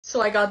So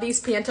I got these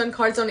Pantone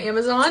cards on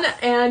Amazon,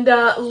 and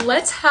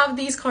let's have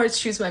these cards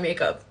choose my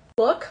makeup.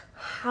 Look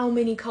how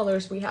many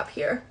colors we have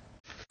here.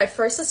 Right,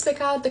 first let's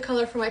pick out the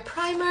color for my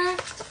primer.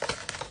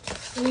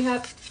 We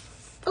have,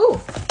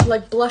 oh,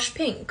 like blush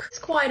pink. It's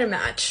quite a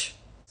match.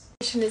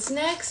 Foundation is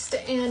next,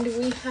 and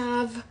we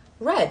have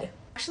red.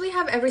 Actually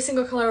have every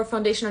single color of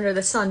foundation under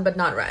the sun, but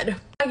not red.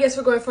 I guess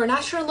we're going for a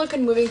natural look,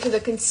 and moving to the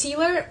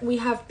concealer, we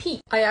have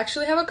peach. I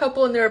actually have a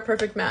couple and they're a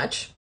perfect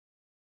match.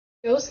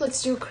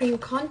 Let's do cream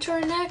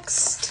contour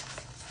next.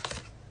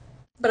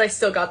 But I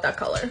still got that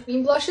color.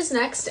 Green blush is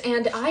next,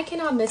 and I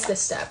cannot miss this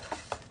step.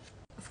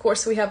 Of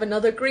course, we have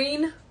another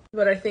green,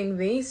 but I think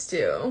these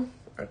two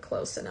are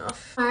close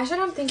enough.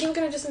 Eyeshadow, I'm thinking we're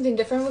gonna do something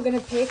different. We're gonna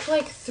pick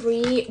like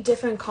 3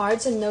 different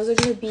cards, and those are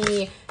gonna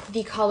be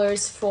the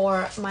colors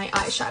for my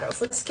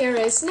eyeshadow. Mascara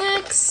is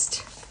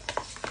next.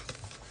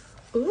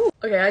 Ooh.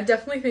 Okay, I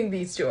definitely think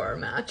these two are a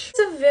match.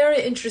 It's a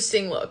very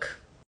interesting look.